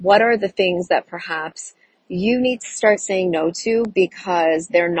What are the things that perhaps you need to start saying no to because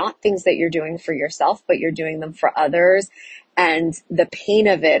they're not things that you're doing for yourself, but you're doing them for others. And the pain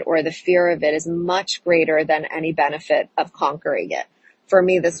of it or the fear of it is much greater than any benefit of conquering it. For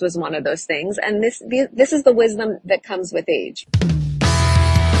me, this was one of those things. And this is the wisdom that comes with age.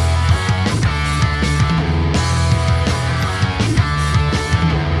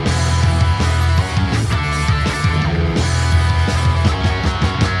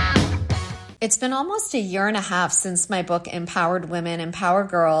 It's been almost a year and a half since my book, Empowered Women, Empower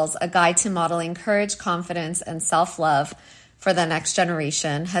Girls, A Guide to Modeling Courage, Confidence, and Self-Love for the Next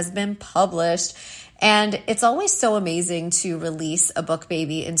Generation, has been published. And it's always so amazing to release a book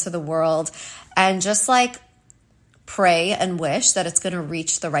baby into the world and just like pray and wish that it's going to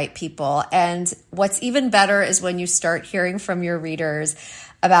reach the right people. And what's even better is when you start hearing from your readers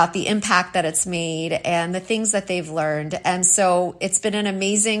about the impact that it's made and the things that they've learned. And so it's been an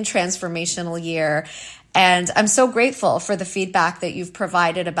amazing transformational year. And I'm so grateful for the feedback that you've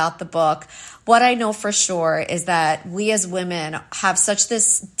provided about the book. What I know for sure is that we as women have such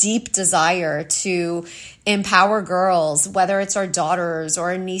this deep desire to empower girls, whether it's our daughters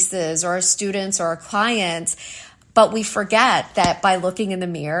or our nieces or our students or our clients. But we forget that by looking in the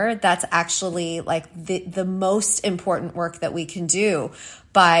mirror, that's actually like the most important work that we can do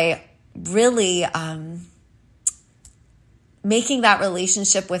by really making that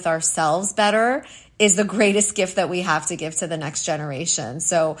relationship with ourselves better is the greatest gift that we have to give to the next generation.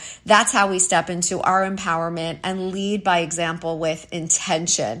 So that's how we step into our empowerment and lead by example with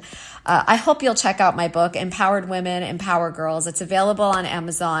intention. I hope you'll check out my book, Empowered Women, Empower Girls. It's available on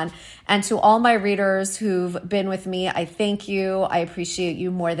Amazon. And to all my readers who've been with me, I thank you. I appreciate you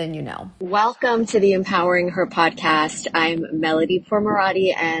more than you know. Welcome to the Empowering Her podcast. I'm Melody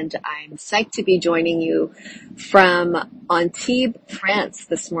Pormarati, and I'm psyched to be joining you from Antibes, France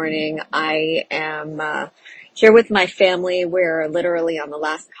this morning. I am here with my family. We're literally on the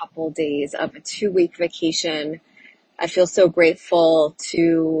last couple days of a 2-week vacation. I feel so grateful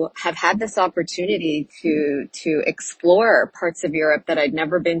to have had this opportunity to explore parts of Europe that I'd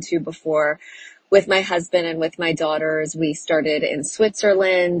never been to before. With my husband and with my daughters, we started in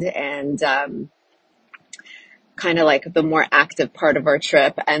Switzerland and kind of like the more active part of our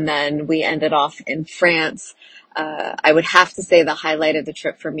trip. And then we ended off in France. I would have to say the highlight of the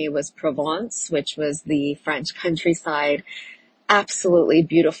trip for me was Provence, which was the French countryside. Absolutely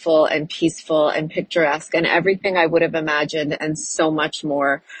beautiful and peaceful and picturesque and everything I would have imagined and so much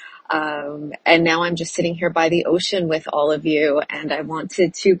more. And now I'm just sitting here by the ocean with all of you, and I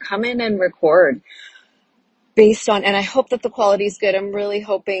wanted to come in and record based on, and I hope that the quality is good. I'm really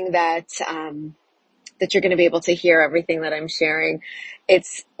hoping that that you're going to be able to hear everything that I'm sharing.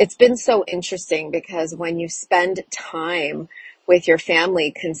 It's been so interesting because when you spend time with your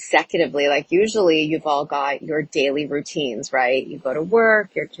family consecutively, like usually you've all got your daily routines, right? You go to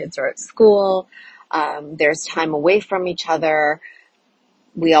work, your kids are at school, there's time away from each other.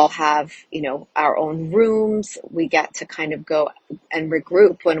 We all have, our own rooms. We get to kind of go and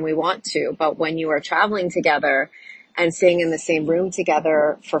regroup when we want to. But when you are traveling together and staying in the same room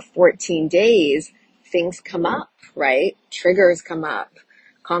together for 14 days, things come up, right? Triggers come up,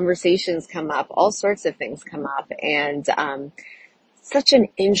 conversations come up, all sorts of things come up. And, such an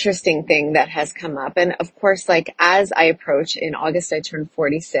interesting thing that has come up. And of course, like as I approach in August, I turned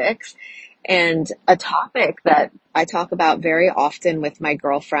 46, and a topic that I talk about very often with my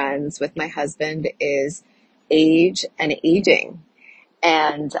girlfriends, with my husband, is age and aging.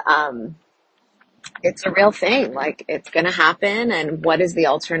 And, it's a real thing. Like it's going to happen. And what is the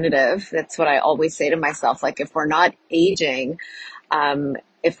alternative? That's what I always say to myself. Like if we're not aging,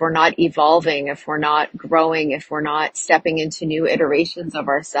 if we're not evolving, if we're not growing, if we're not stepping into new iterations of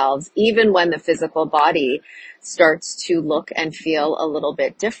ourselves, even when the physical body starts to look and feel a little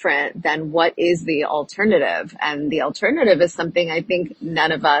bit different, then what is the alternative? And the alternative is something I think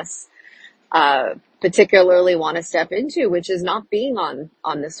none of us particularly want to step into, which is not being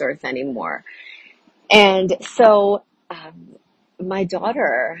on this earth anymore. And so one of my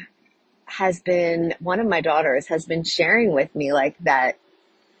daughters has been sharing with me like that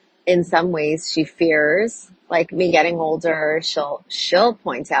in some ways she fears like me getting older. She'll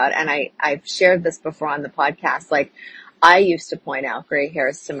point out, and I've shared this before on the podcast, like I used to point out gray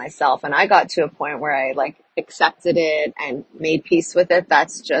hairs to myself, and I got to a point where I like accepted it and made peace with it.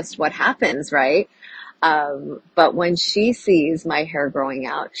 That's just what happens, right? But when she sees my hair growing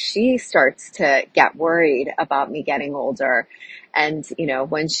out, she starts to get worried about me getting older. And,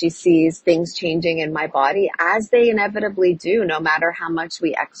 when she sees things changing in my body, as they inevitably do, no matter how much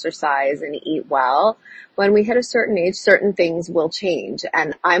we exercise and eat well, when we hit a certain age, certain things will change.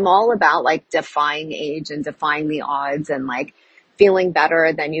 And I'm all about like defying age and defying the odds and like feeling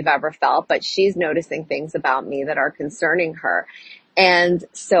better than you've ever felt. But she's noticing things about me that are concerning her. And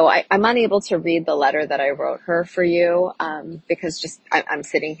so I'm unable to read the letter that I wrote her for you, because I'm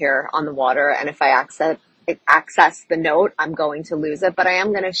sitting here on the water, and if I access the note, I'm going to lose it, but I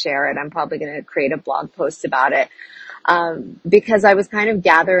am going to share it. I'm probably going to create a blog post about it, because I was kind of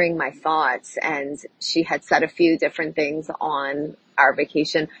gathering my thoughts, and she had said a few different things on our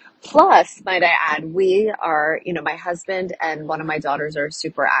vacation. Plus, might I add, we are, my husband and one of my daughters are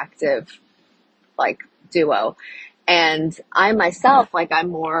super active, like, duo. And I myself, like, I'm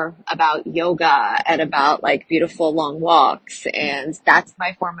more about yoga and about like beautiful long walks. And that's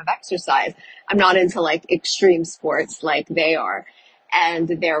my form of exercise. I'm not into like extreme sports like they are. And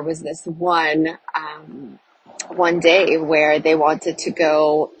there was this one day where they wanted to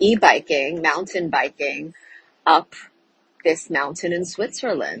go e-biking, mountain biking up this mountain in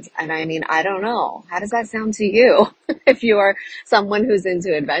Switzerland. And I mean, I don't know. How does that sound to you? If you are someone who's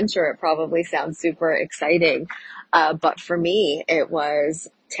into adventure, it probably sounds super exciting. But for me, it was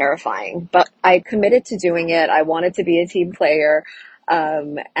terrifying. But I committed to doing it. I wanted to be a team player.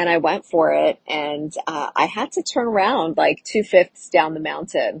 And I went for it, and I had to turn around like 2/5 down the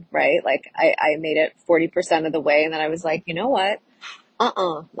mountain, right? Like I made it 40% of the way, and then I was like, you know what?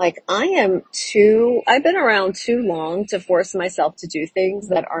 Like I've been around too long to force myself to do things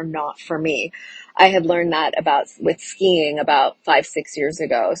that are not for me. I had learned that with skiing about 5, 6 years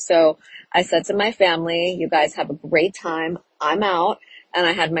ago. So I said to my family, you guys have a great time. I'm out. And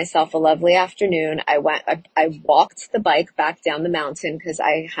I had myself a lovely afternoon. I walked the bike back down the mountain because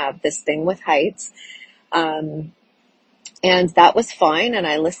I have this thing with heights. Um, and that was fine. And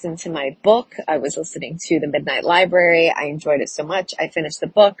I listened to my book. I was listening to the Midnight Library. I enjoyed it so much. I finished the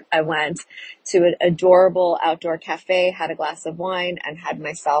book. I went to an adorable outdoor cafe, had a glass of wine, and had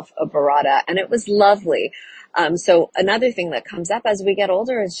myself a burrata. And it was lovely. So another thing that comes up as we get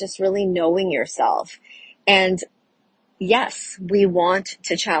older is just really knowing yourself. And yes, we want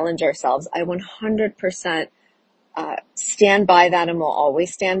to challenge ourselves. I 100% stand by that, and we'll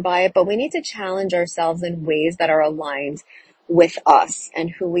always stand by it, but we need to challenge ourselves in ways that are aligned with us and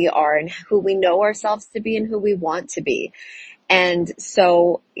who we are and who we know ourselves to be and who we want to be. And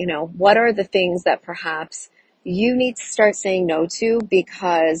so, what are the things that perhaps you need to start saying no to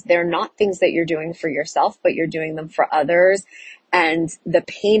because they're not things that you're doing for yourself, but you're doing them for others. And the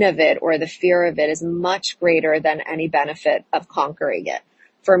pain of it or the fear of it is much greater than any benefit of conquering it.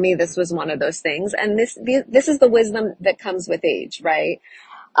 For me, this was one of those things. And this is the wisdom that comes with age, right?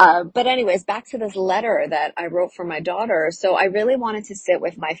 But anyways, back to this letter that I wrote for my daughter. So I really wanted to sit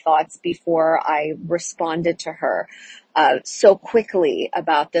with my thoughts before I responded to her so quickly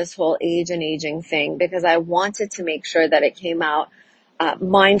about this whole age and aging thing, because I wanted to make sure that it came out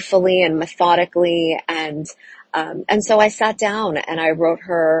mindfully and methodically. And so I sat down and I wrote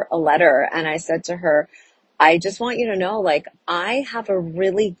her a letter, and I said to her, I just want you to know, like, I have a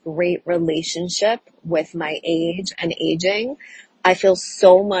really great relationship with my age and aging. I feel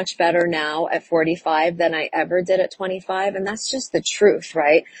so much better now at 45 than I ever did at 25. And that's just the truth,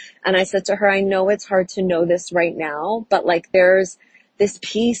 right? And I said to her, I know it's hard to know this right now, but like there's this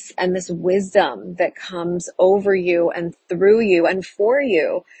peace and this wisdom that comes over you and through you and for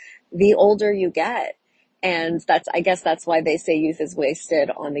you the older you get. And I guess that's why they say youth is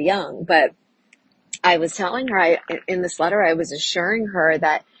wasted on the young. But I was telling her, in this letter, I was assuring her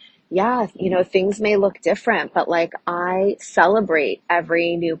that, yeah, things may look different, but like I celebrate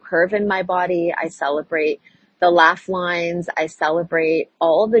every new curve in my body. I celebrate the laugh lines. I celebrate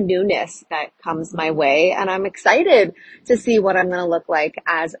all the newness that comes my way. And I'm excited to see what I'm going to look like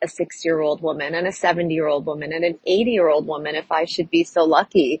as a 60-year-old woman and a 70-year-old woman and an 80-year-old woman if I should be so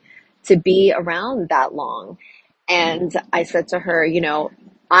lucky to be around that long. And I said to her,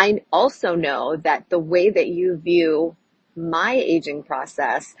 I also know that the way that you view my aging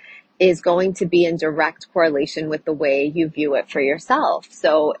process is going to be in direct correlation with the way you view it for yourself.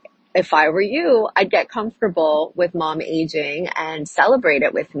 So if I were you, I'd get comfortable with mom aging and celebrate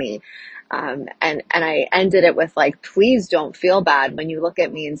it with me. And I ended it with like, please don't feel bad when you look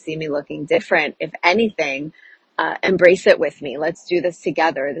at me and see me looking different. If anything, embrace it with me. Let's do this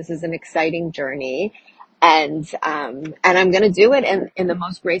together. This is an exciting journey. And I'm going to do it in the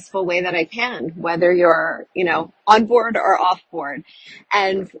most graceful way that I can, whether you're, on board or off board.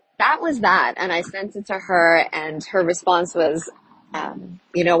 And that was that. And I sent it to her, and her response was,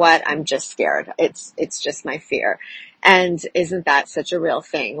 you know what? I'm just scared. It's just my fear. And isn't that such a real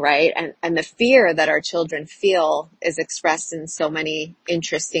thing, right? And the fear that our children feel is expressed in so many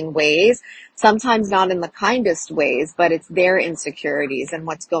interesting ways, sometimes not in the kindest ways, but it's their insecurities and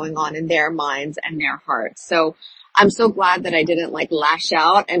what's going on in their minds and their hearts. So I'm so glad that I didn't lash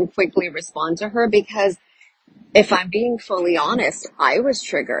out and quickly respond to her, because if I'm being fully honest, I was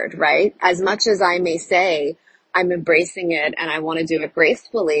triggered, right? As much as I may say I'm embracing it and I want to do it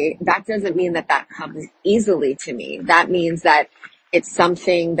gracefully, that doesn't mean that that comes easily to me. That means that it's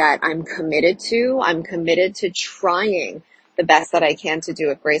something that I'm committed to. I'm committed to trying the best that I can to do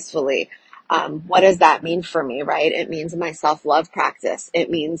it gracefully. What does that mean for me, right? It means my self-love practice. It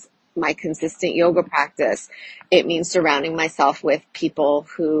means my consistent yoga practice. It means surrounding myself with people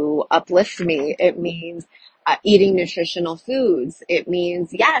who uplift me. It means eating nutritional foods. It means,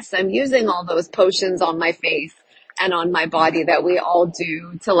 yes, I'm using all those potions on my face and on my body that we all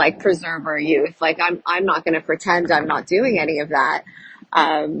do to preserve our youth. I'm not going to pretend I'm not doing any of that.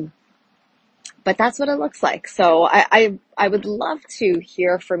 But that's what it looks like. So I would love to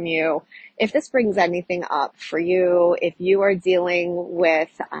hear from you if this brings anything up for you, if you are dealing with,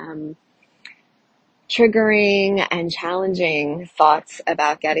 triggering and challenging thoughts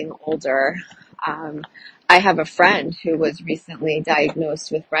about getting older. I have a friend who was recently diagnosed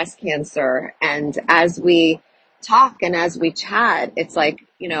with breast cancer, and as we talk and as we chat, it's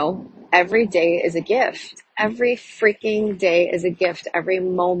every day is a gift. Every freaking day is a gift. Every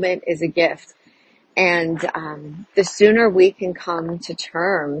moment is a gift. And the sooner we can come to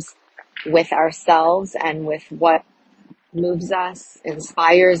terms with ourselves and with what moves us,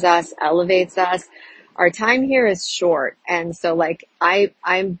 inspires us, elevates us, our time here is short. And so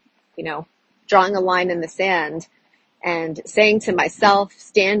I'm drawing a line in the sand and saying to myself,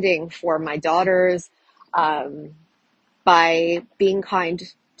 standing for my daughters, by being kind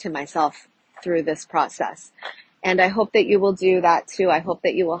to myself through this process. And I hope that you will do that too. I hope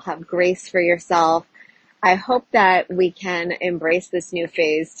that you will have grace for yourself. I hope that we can embrace this new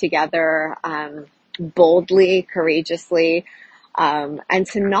phase together, boldly, courageously, and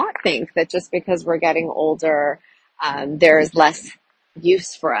to not think that just because we're getting older, there is less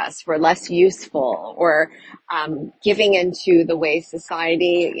use for us, we're less useful, or giving into the way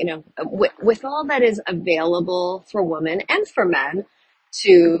society, with all that is available for women and for men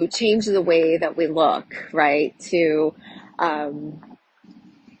to change the way that we look, right? To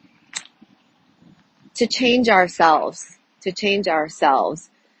change ourselves, to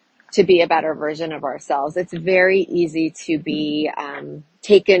be a better version of ourselves. It's very easy to be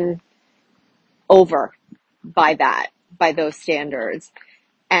taken over by those standards.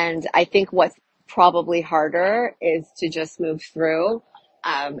 And I think what's probably harder is to just move through,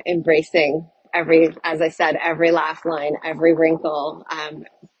 embracing as I said, every laugh line, every wrinkle,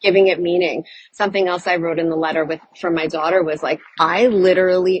 giving it meaning. Something else I wrote in the letter from my daughter was I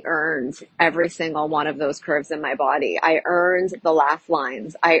literally earned every single one of those curves in my body. I earned the laugh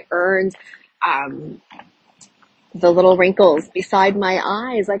lines. I earned, the little wrinkles beside my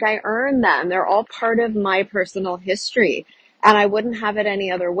eyes. I earned them. They're all part of my personal history. And I wouldn't have it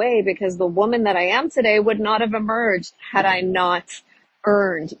any other way, because the woman that I am today would not have emerged had I not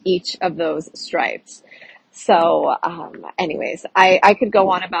earned each of those stripes. So, anyways, I could go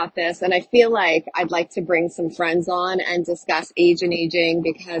on about this, and I feel like I'd like to bring some friends on and discuss age and aging,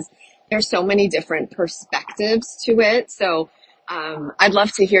 because there's so many different perspectives to it. So, I'd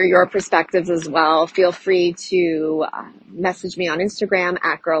love to hear your perspectives as well. Feel free to message me on Instagram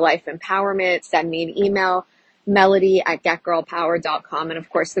at Girl Life Empowerment. Send me an email, melody@getgirlpower.com. And of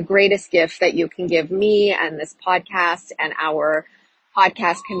course, the greatest gift that you can give me and this podcast and our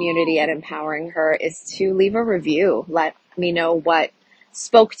podcast community at Empowering Her is to leave a review. Let me know what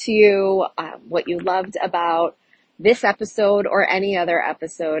spoke to you, what you loved about this episode or any other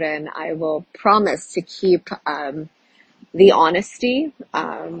episode. And I will promise to keep the honesty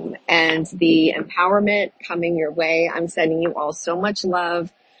and the empowerment coming your way. I'm sending you all so much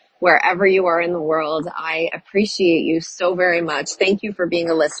love wherever you are in the world. I appreciate you so very much. Thank you for being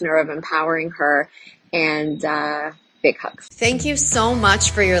a listener of Empowering Her, and big hugs. Thank you so much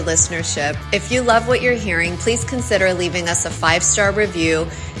for your listenership. If you love what you're hearing, please consider leaving us a 5-star review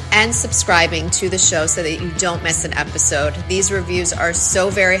and subscribing to the show so that you don't miss an episode. These reviews are so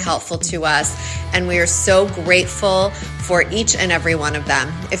very helpful to us, and we are so grateful for each and every one of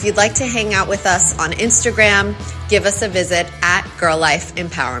them. If you'd like to hang out with us on Instagram, give us a visit at Girl Life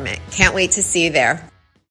Empowerment. Can't wait to see you there.